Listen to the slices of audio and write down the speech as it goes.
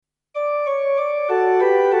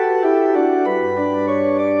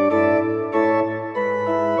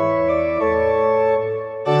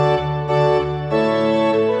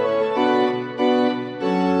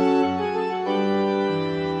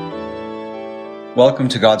Welcome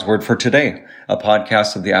to God's Word for Today, a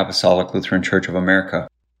podcast of the Apostolic Lutheran Church of America.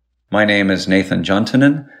 My name is Nathan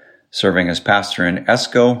Juntonen, serving as pastor in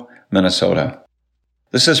Esko, Minnesota.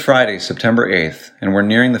 This is Friday, September 8th, and we're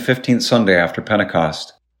nearing the 15th Sunday after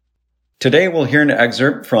Pentecost. Today we'll hear an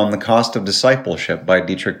excerpt from The Cost of Discipleship by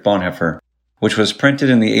Dietrich Bonhoeffer, which was printed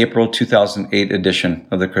in the April 2008 edition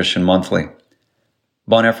of the Christian Monthly.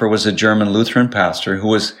 Bonhoeffer was a German Lutheran pastor who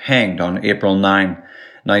was hanged on April 9,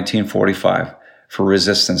 1945, for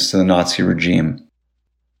resistance to the Nazi regime.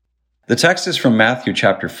 The text is from Matthew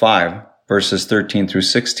chapter 5, verses 13 through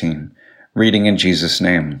 16, reading in Jesus'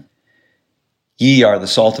 name. Ye are the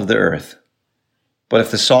salt of the earth. But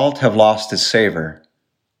if the salt have lost its savor,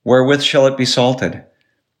 wherewith shall it be salted?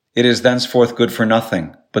 It is thenceforth good for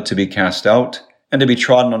nothing, but to be cast out, and to be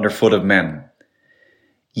trodden under foot of men.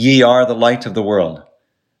 Ye are the light of the world.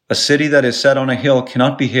 A city that is set on a hill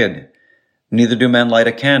cannot be hid, neither do men light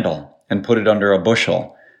a candle, and put it under a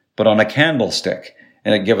bushel, but on a candlestick,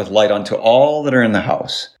 and it giveth light unto all that are in the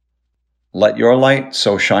house. Let your light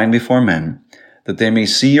so shine before men, that they may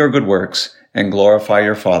see your good works, and glorify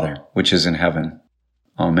your Father, which is in heaven.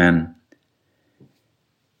 Amen.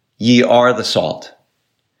 Ye are the salt.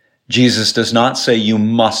 Jesus does not say you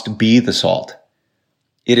must be the salt.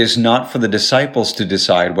 It is not for the disciples to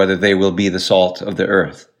decide whether they will be the salt of the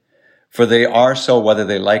earth, for they are so whether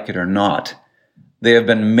they like it or not. They have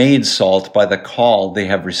been made salt by the call they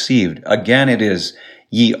have received. Again it is,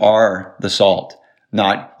 ye are the salt,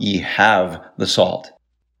 not ye have the salt.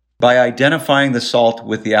 By identifying the salt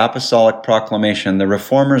with the apostolic proclamation, the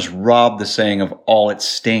Reformers robbed the saying of all its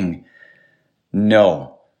sting.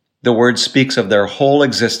 No, the word speaks of their whole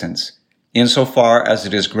existence, insofar as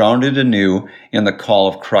it is grounded anew in the call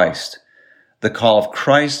of Christ. The call of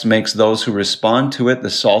Christ makes those who respond to it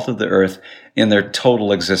the salt of the earth in their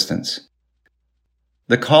total existence.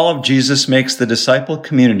 The call of Jesus makes the disciple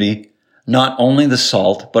community not only the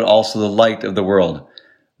salt, but also the light of the world.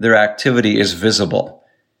 Their activity is visible.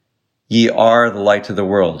 Ye are the light of the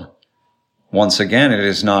world. Once again, it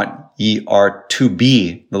is not ye are to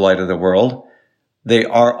be the light of the world. They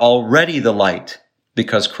are already the light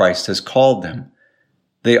because Christ has called them.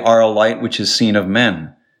 They are a light which is seen of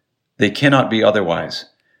men. They cannot be otherwise.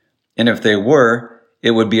 And if they were,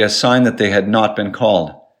 it would be a sign that they had not been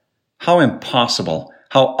called. How impossible,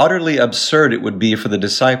 how utterly absurd it would be for the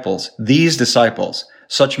disciples, these disciples,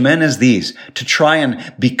 such men as these, to try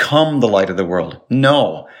and become the light of the world.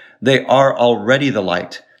 No, they are already the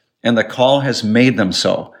light, and the call has made them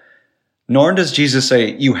so. Nor does Jesus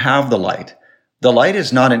say, you have the light. The light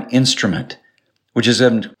is not an instrument which is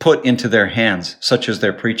put into their hands, such as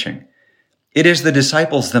their preaching. It is the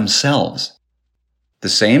disciples themselves. The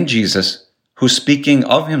same Jesus, who speaking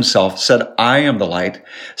of himself said, I am the light,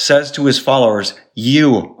 says to his followers,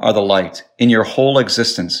 you are the light in your whole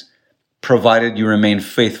existence, provided you remain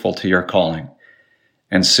faithful to your calling.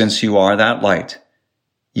 And since you are that light,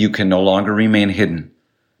 you can no longer remain hidden,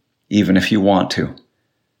 even if you want to.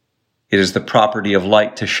 It is the property of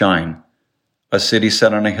light to shine. A city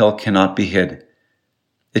set on a hill cannot be hid.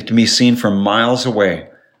 It can be seen from miles away,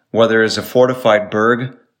 whether it is a fortified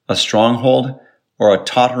burg, a stronghold, or a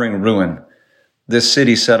tottering ruin. This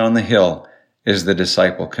city set on the hill is the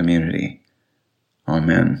disciple community.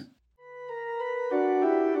 Amen.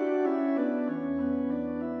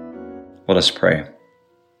 Let us pray.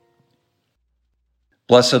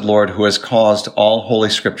 Blessed Lord, who has caused all holy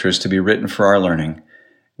scriptures to be written for our learning,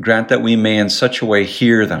 grant that we may in such a way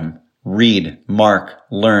hear them, read, mark,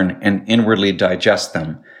 learn, and inwardly digest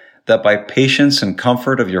them, that by patience and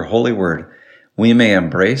comfort of your holy word, we may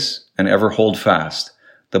embrace and ever hold fast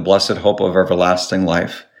the blessed hope of everlasting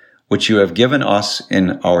life, which you have given us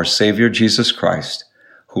in our Savior Jesus Christ,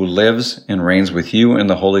 who lives and reigns with you in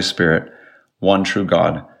the Holy Spirit, one true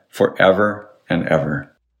God, forever and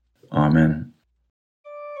ever. Amen.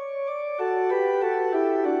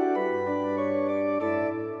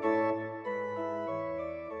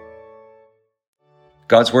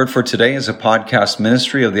 God's Word for Today is a podcast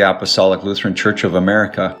ministry of the Apostolic Lutheran Church of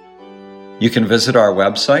America. You can visit our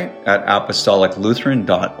website at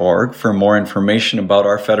apostoliclutheran.org for more information about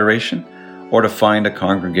our federation or to find a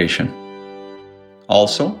congregation.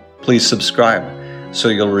 Also, please subscribe so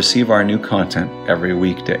you'll receive our new content every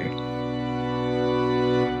weekday.